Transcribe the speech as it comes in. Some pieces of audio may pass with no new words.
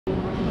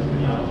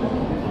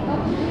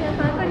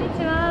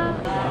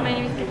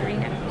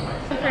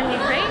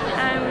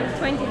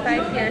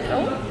years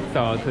old.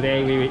 So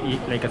today we will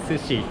eat like a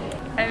sushi.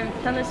 I'm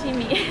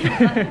tanoshimi,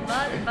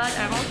 but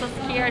I'm also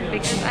scared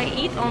because I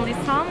eat only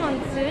salmon,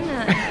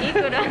 tuna, and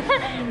ikura.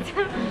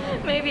 So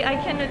maybe I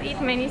cannot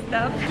eat many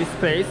stuff. This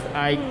place,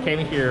 I came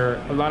here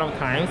a lot of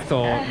times,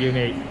 so you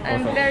may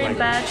also I'm very like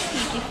bad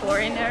picky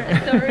foreigner,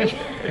 sorry.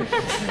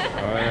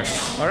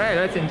 Alright,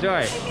 let's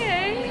enjoy.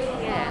 Okay.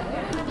 Yeah.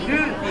 ルー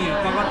に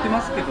伺って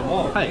ますけど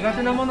も、はい苦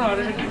手なものはア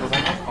レルギーござ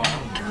いますか？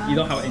 You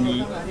don't have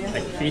any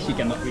like fish you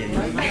cannot really eat.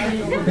 I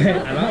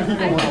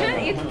can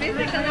eat fish,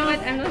 but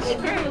I'm not sure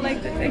I would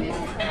like to say.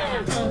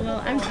 Oh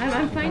well, I'm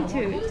fine to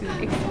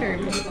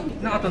experiment.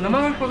 あと生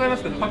牡蠣ございま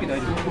すけど、牡蠣大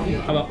丈夫？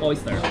 How about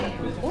oyster?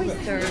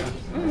 Oyster.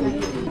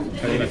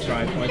 Have you ever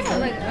tried oyster?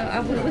 Like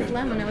with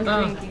lemon, I was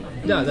drinking.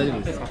 じゃあ大丈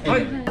夫です。はい。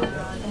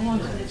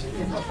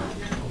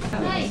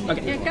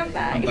 Okay. Yeah, come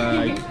back.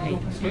 Bye.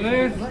 それ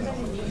です。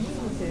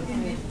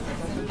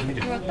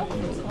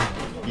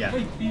 Yeah.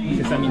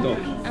 Sesame豆腐.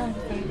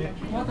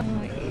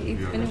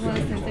 It's been a while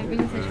since I've been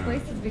in such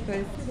places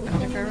because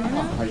after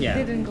Corona, Yeah.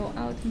 didn't go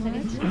out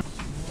much.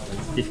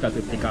 It's difficult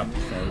to pick up,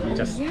 so you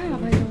just Yeah,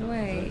 by the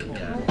way.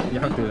 you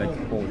have to like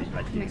hold it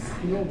like this.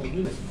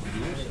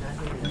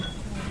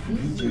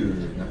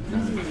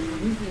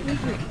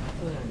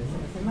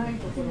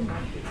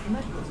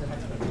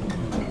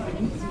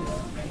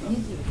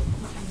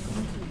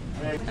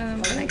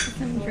 Like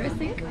some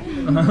dressing.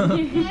 オ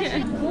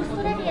ース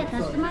トラリア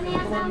タスマニア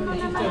産の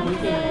生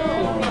肉で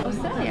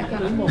Australia.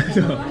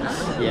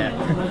 Yeah.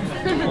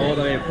 All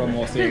the way from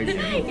Australia.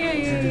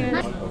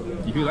 Yeah.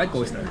 If you like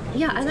oyster,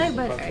 Yeah, I like,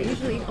 but I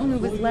usually eat only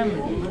with lemon.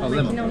 Oh, Like,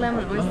 lemon. you know,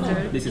 lemon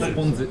oyster. this is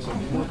ponzu.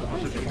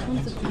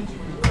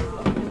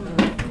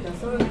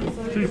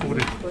 ついここ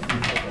で。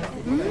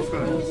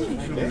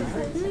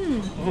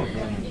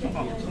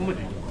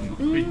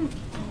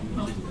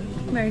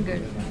Very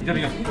good. いただ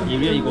きます。 It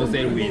really goes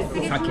there with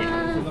sake.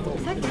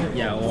 Sake.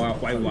 Yeah, or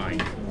white wine.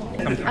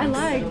 I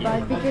like,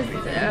 but because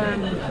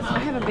I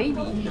have a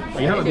baby.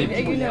 You have a baby?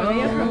 You know,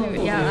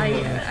 yeah, I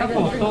タコ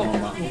don't と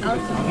drink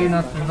揚げ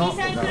ナスのと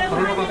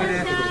ろろかけで。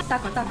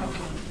 taco.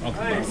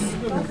 Octopus.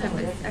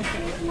 Octopus.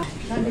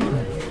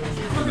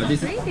 Okay.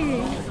 This is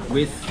Pretty.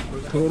 with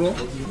tororo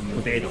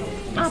potato,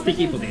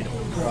 sticky potato.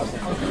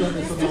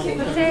 Sticky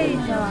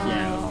potato.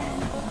 Yeah.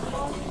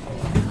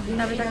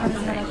 食べたかった。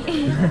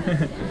Sticky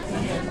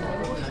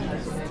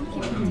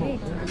potato.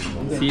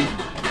 See?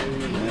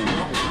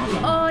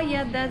 Oh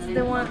yeah, that's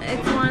the one.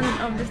 It's one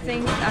of the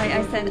things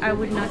I said I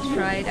would not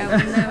try it. I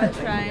would never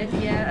try it.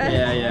 Yeah.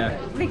 Yeah.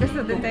 Because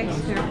of the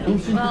texture.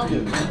 Well,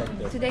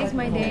 today's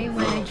my day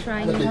when I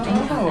try new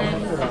things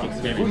and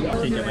Experiment.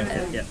 Change your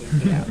mindset. Yeah.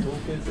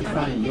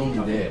 3、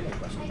4で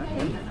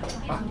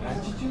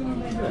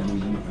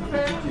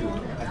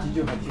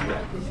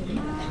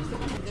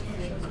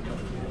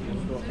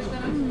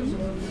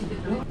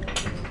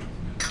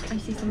I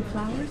see some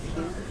flowers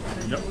here.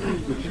 Yep.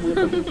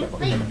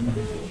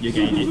 You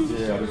can eat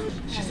it.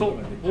 しそ、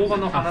大葉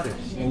の花です。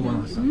ジ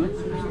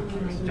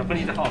ャパ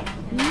ニーズハー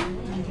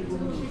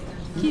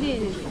ブ。綺麗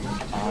です。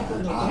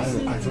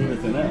そうで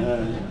すよね。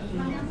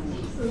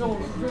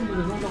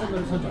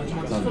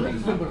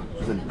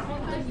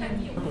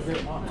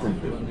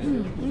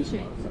美味しい。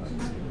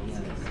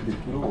で、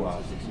プロ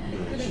は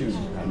週に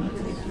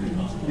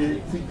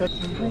で、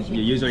1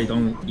 You usually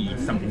don't eat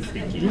something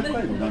sticky.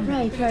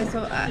 Right.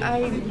 So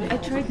I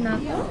tried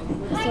natto.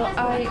 So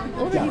I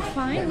already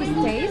fine with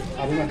taste.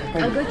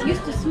 I got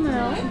used to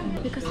smell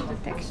because of the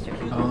texture.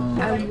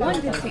 I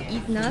wanted to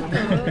eat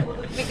natto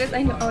because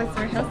I know it's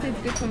very healthy,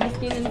 it's good for my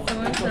skin and so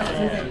on. So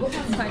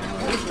it's fine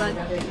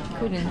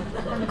with it,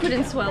 but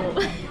couldn't swallow.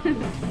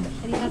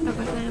 ありがとう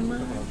ございま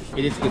す。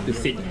 It is good to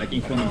sit like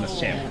in front of the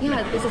chef.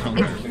 Yeah, because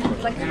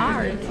it's like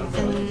art.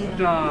 And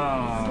じ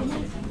ゃあ、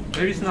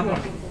ベリースナッパー。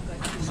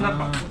スナッ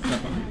パー。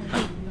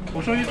お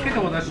醤油つけて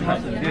お出ししま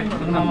すんで、そ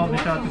のまま召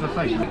し上がってくだ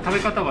さい。食べ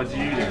方は自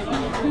由です。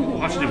お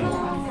箸で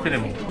も手で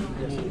も。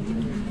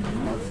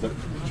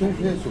長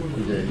平足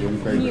で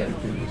4回ぐらいっ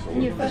ていうんですよ。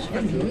 new fish.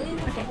 Okay.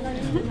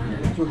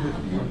 長平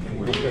足で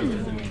4回ぐら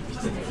い。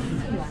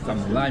 Some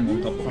lime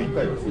on top of 3 it.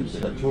 回はついて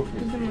た長平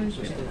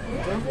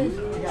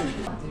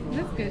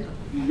That's good.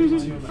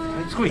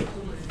 すごい。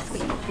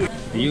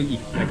 Do you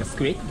eat like a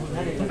squid?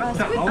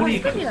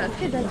 Squid,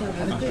 squid大丈夫。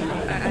Squid,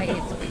 I ate.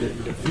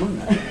 つまん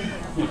ない。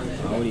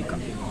アオリイカ。い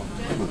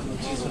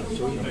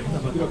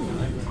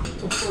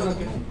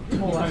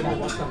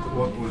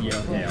や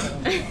いや。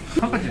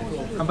カンパチ。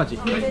カンパチ。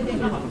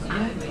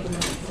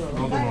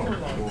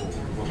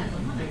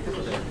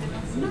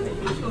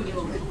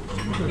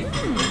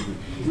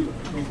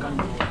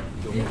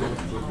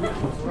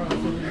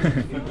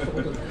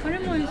これ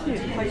も美味しい。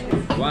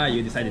 Why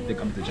you decided to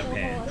come to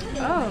Japan?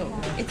 Oh,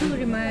 it's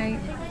already my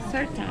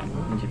third time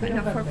in Japan.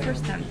 No, for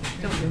first time.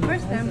 So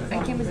first time I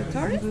came as a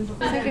tourist.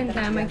 Second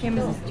time I came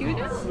as a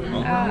student.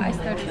 I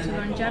started to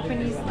learn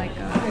Japanese, like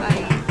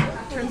I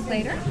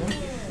translator.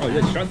 Oh,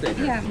 you're a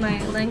translator. Yeah, my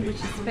language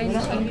is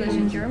Spanish, English,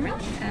 and German,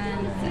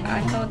 and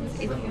I thought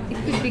it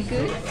could be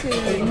good to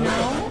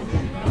know.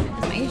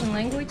 Asian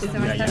language, so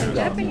I studied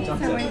Japanese.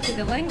 I went to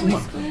the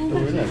language school.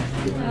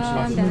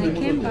 Then I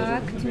came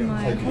back to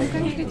my home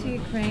country, to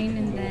Ukraine,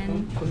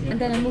 and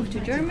then I moved to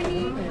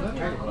Germany.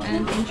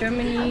 And in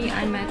Germany,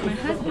 I met my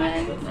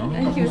husband,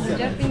 and he was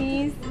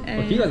Japanese.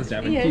 And He was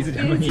Japanese. Yes, He's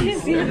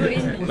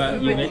Japanese. But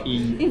you met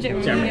in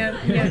Germany.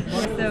 Yeah.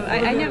 So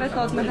I never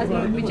thought my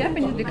husband would be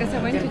Japanese because I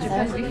went to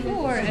Japan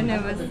before, and I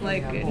was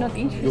like not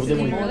interested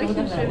in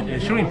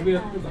relationship. Shrimp.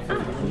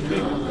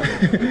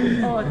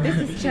 Oh, this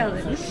is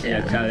challenge.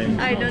 Yeah, challenge.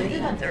 I don't do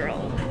that at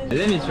all.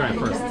 Let me try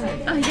first.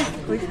 Oh yes,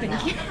 please, thank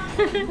you.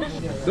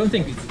 Don't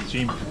think it's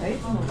shrimp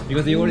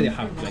because you already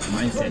have like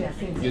mindset.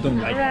 You don't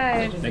like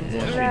Right. like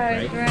raw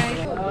shrimp, Right.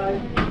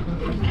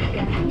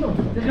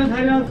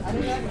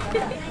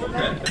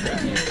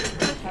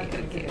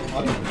 Okay.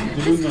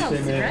 自 This 分の helps, 生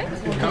命 right?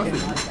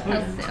 Helps.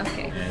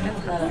 Okay.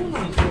 That's helpful.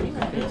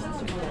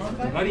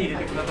 ガリ入れ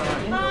てください。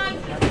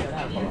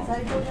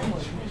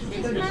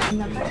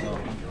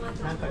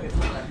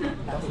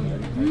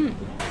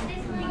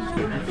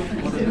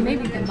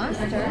Maybe the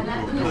master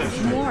puts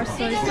more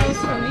soy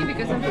sauce for me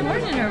because I'm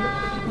foreigner.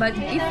 But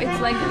if it's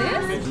like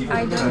this,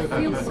 I don't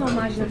feel so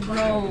much the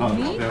raw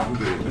meat.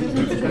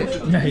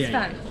 It's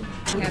fine.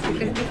 Yeah,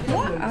 because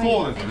before I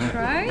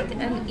tried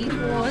and it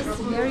was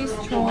very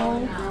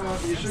strong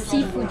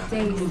seafood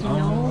taste, you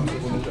know.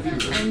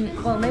 And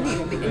well, maybe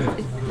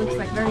it looks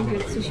like very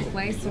good sushi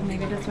place, so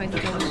maybe that's why it's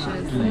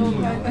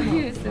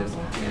delicious.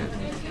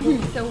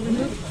 So we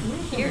moved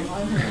here.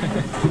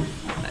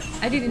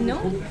 I didn't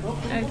know.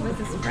 It was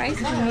a surprise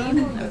to me. I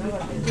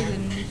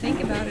didn't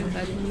think about it,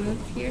 but we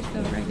moved here,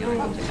 so right now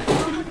I'm in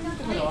Japan.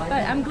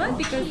 But I'm glad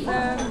because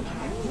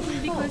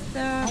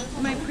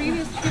my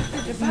previous trips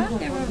to Japan,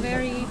 they were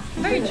very,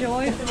 very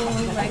joyful.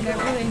 Like I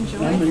really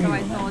enjoyed. So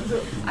I thought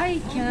I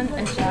can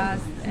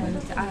adjust, and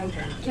I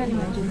can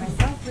imagine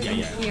myself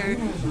living here.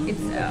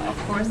 It's of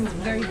course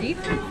very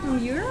different from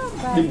Europe,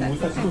 but I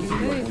think I can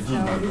do it. So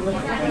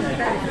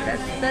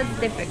that's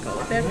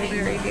difficult. That's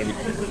very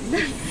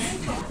difficult.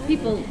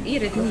 People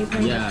eat it in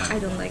Ukraine, but I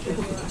don't like it.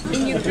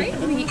 In Ukraine,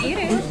 we eat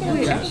it.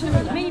 We actually,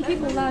 many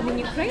people love in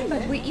Ukraine,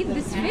 but we eat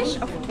this fish,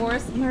 of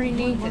course,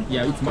 marinated.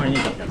 Yeah, it's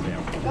marinated.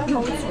 No,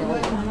 it's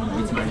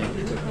It's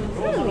marinated.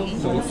 really.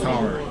 So it's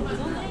sour.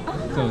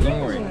 So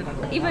don't worry.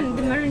 Even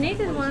the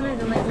marinated one, I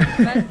don't like it,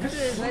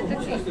 but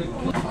okay.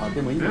 あ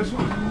でも今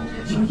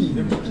チキ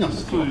ン好きなんで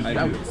すよ I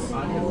love this. You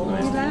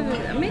love it.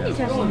 Many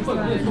Japanese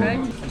love it,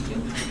 right?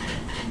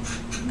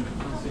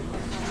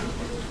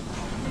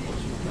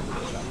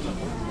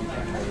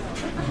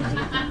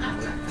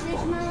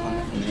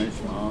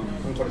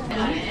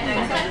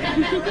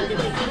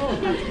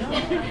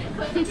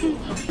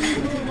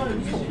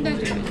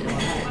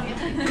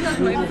 It's not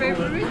my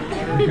favorite,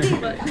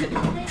 but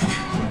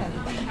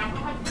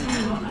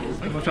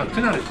こちら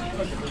ツナです。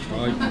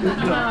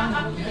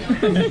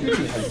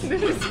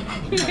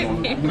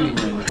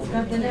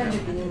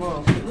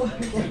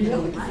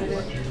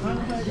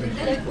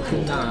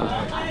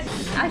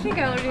I think I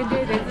already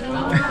did it.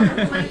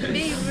 My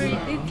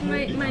favorite. It's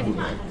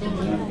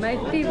my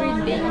favorite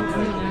thing.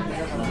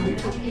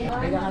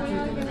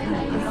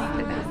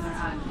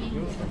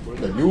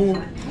 両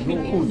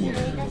方に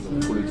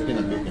これつけな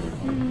きゃいけない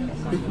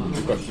結構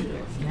難しい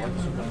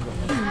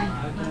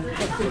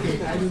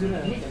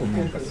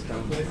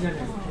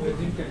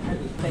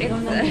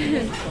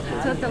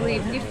It's totally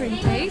different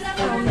taste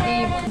from the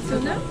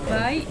tuna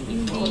fry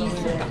in the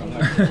sushi.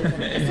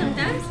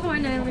 Sometimes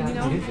when I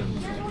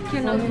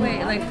cannot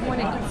wait, like when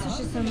I eat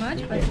sushi so much,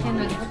 but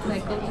cannot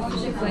like go to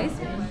sushi place.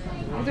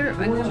 Either I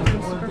go to the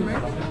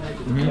supermarket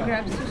and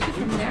grab sushi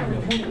from there,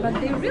 but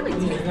they really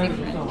taste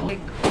different.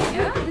 Like,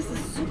 yeah, this is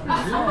super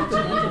salty,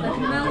 like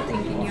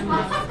melting in your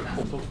mouth.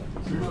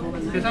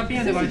 セサピ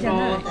ンで割と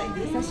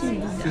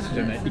Sashimi.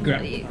 いくら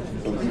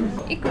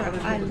Ikura,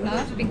 I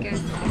love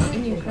because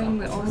in Ukraine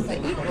we also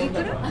eat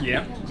ikura.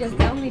 Yeah. Just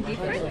the only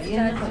difference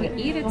that we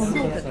eat it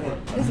salted.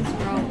 This is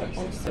raw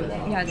also.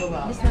 Yeah,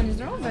 this one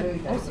is raw but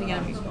also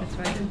yummy. That's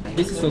right.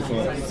 This is also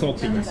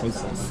soaked in soy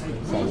sauce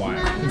for a while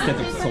instead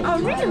of salt. Oh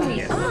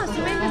really? Ah,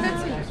 so maybe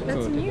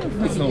that's new.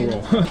 It's not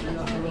raw.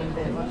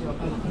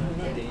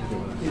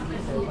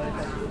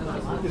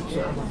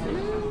 Yeah.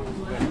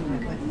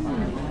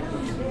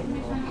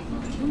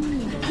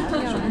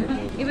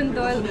 Even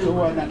though I a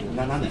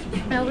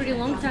really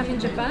long time in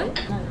Japan,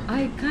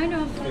 I kind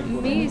of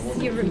miss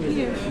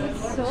European food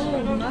so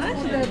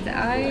much that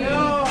I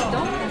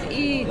don't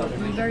eat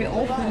very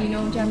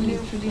often,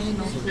 Japanese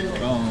traditional food.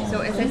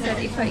 So as I said,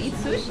 if I eat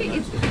sushi,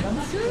 it's tuna,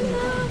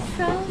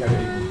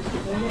 salmon,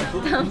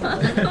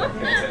 tomato,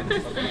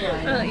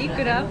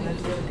 ikura.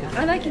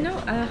 I like,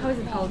 how is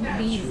it called?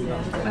 These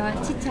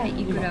chichai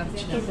ikura.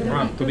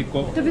 Tobiko.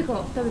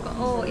 Tobiko.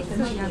 Oh, it's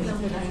so yummy.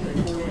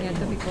 Yeah,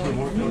 tobiko.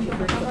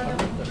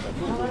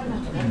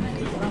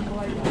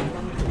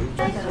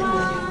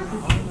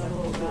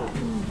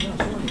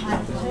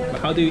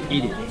 How do you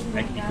eat it?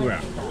 Like ikura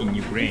in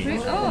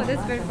Ukraine? Oh,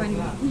 that's very funny.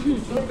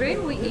 In Ukraine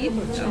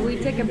we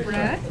take a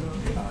bread,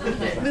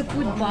 we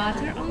put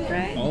butter on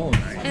right? Oh,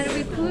 nice. And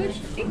we put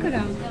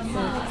ikura.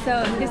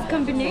 So this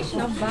combination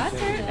of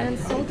butter and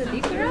salted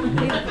ikura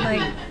is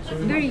like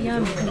very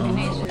yummy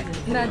combination.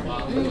 But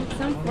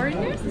some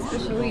foreigners,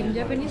 especially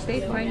Japanese,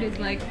 they find it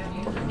like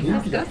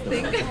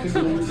disgusting.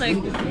 Like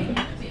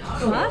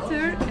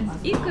butter and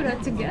ikura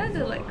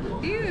together, like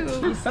ew.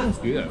 It sounds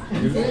good.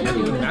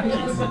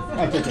 Nachos.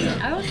 あ、ちょっとね。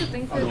 I also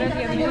think so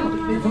very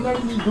yummy.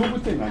 隣に動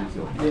物園なんです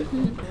よ。で、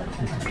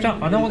じゃ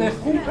あ、穴子です。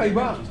今回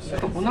は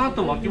この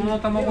後巻物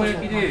卵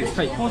焼きで、コ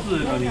ースの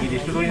握り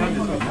一通りなんで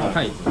すけども、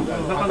はい。お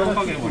魚の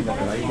加減もいた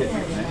だいて、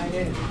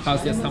ハウ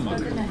スやスタマ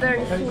ー。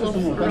 Very full of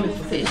raw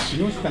fish.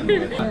 木下の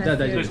ね。じゃあ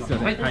大丈夫です。すみ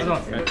ません。はいありがとうご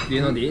ざいます Do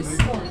you know this?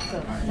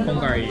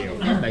 Hongario.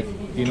 Like,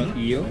 do you know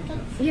eel?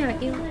 Yeah,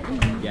 ew.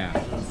 Yeah.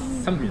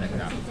 Something like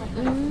that.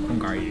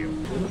 Hongario.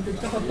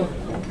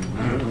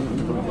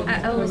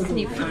 I will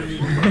sniff.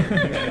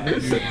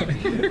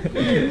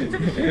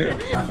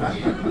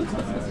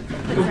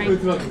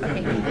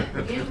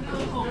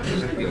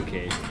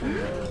 Okay.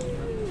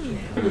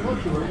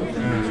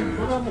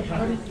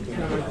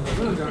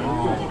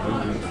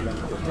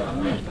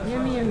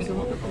 Yummy, yummy. こ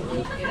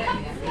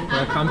れ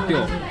はかんぴょ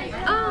う。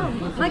 Oh,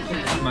 like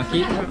巻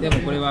き。でも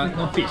これは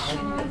ノンフィッシュ。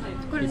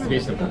It's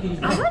vegetable.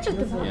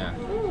 vegetable. Yeah.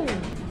 Oh,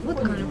 what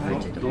kind of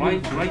vegetable? ドラ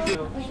イ系、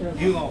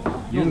牛顔。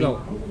ユーロ。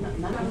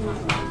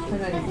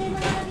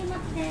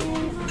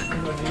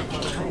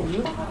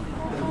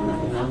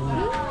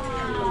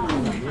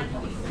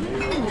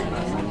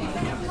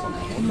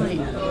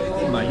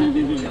うまい。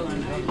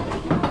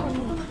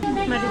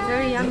But it's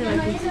very yummy,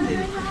 like it's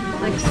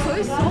like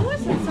soy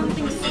sauce and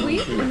something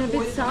sweet and a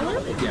bit sour.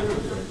 Yeah.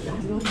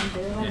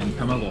 And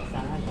卵。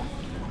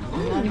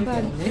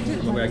 But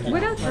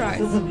without rice.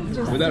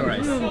 Just Without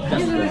rice.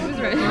 Just with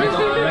rice.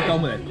 Like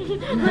omelette.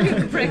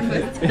 Like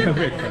breakfast.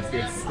 Breakfast,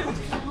 yes.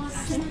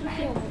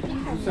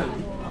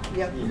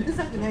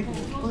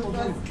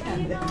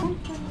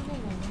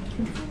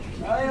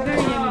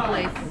 Very yummy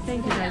place.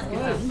 Thank you guys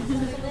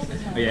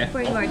Oh, yeah.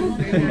 for inviting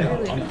me.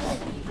 Really.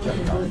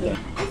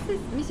 This is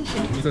miso 味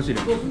噌汁。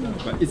But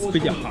it's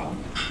pretty hot.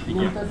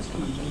 Yeah.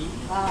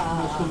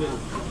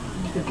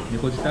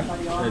 猫舌？大丈ご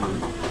ち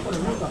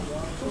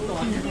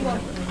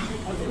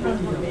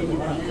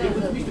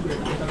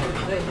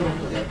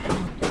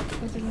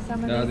そうさ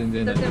まいや全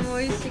然です。大丈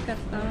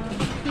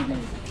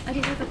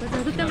夫で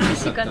すとても美味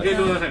しかった。ありがとうございます。とても美味しかった。ありが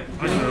とうございます。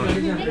あ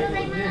りがとうござ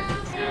います。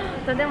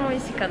とても美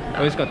味しかった。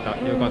美味しかった。よ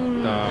かった。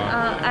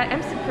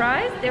I'm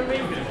surprised there was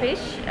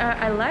fish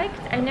I liked.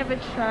 I never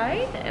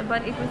tried,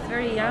 but it was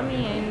very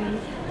yummy, and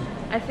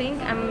I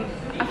think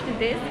after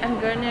this I'm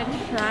gonna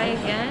try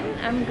again.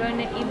 I'm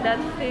gonna eat that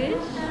fish.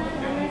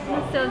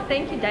 So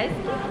thank you,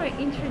 Daisuke, for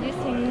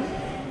introducing.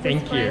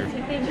 Thank you.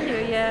 Thank you.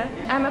 Yeah,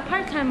 I'm a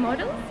part-time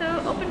model, so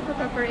open for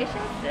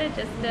collaborations.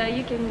 Just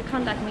you can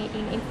contact me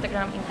in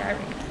Instagram in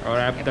direct. Or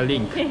I have the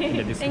link in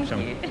the Thank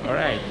description. you.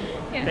 Alright.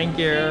 Yeah. Thank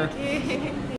you. Thank you.